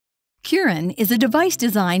Kurin is a device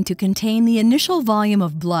designed to contain the initial volume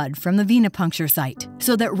of blood from the venipuncture site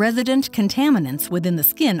so that resident contaminants within the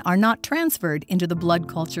skin are not transferred into the blood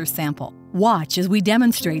culture sample. Watch as we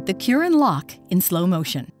demonstrate the Kurin Lock in slow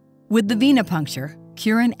motion. With the venipuncture,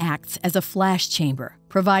 Kurin acts as a flash chamber,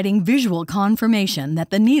 providing visual confirmation that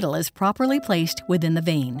the needle is properly placed within the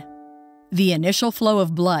vein. The initial flow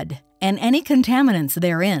of blood and any contaminants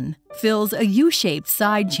therein fills a U-shaped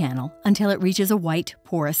side channel until it reaches a white,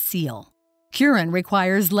 porous seal. Kurin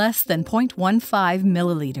requires less than 0.15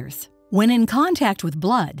 milliliters. When in contact with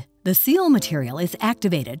blood, the seal material is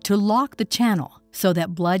activated to lock the channel so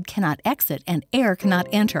that blood cannot exit and air cannot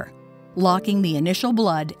enter, locking the initial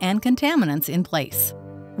blood and contaminants in place.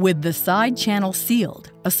 With the side channel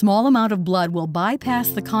sealed, a small amount of blood will bypass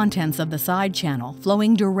the contents of the side channel,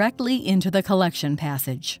 flowing directly into the collection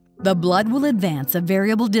passage. The blood will advance a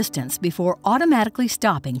variable distance before automatically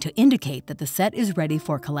stopping to indicate that the set is ready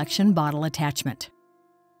for collection bottle attachment.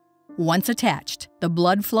 Once attached, the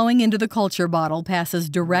blood flowing into the culture bottle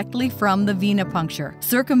passes directly from the venipuncture,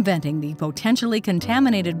 circumventing the potentially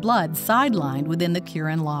contaminated blood sidelined within the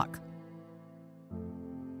Kurin Lock.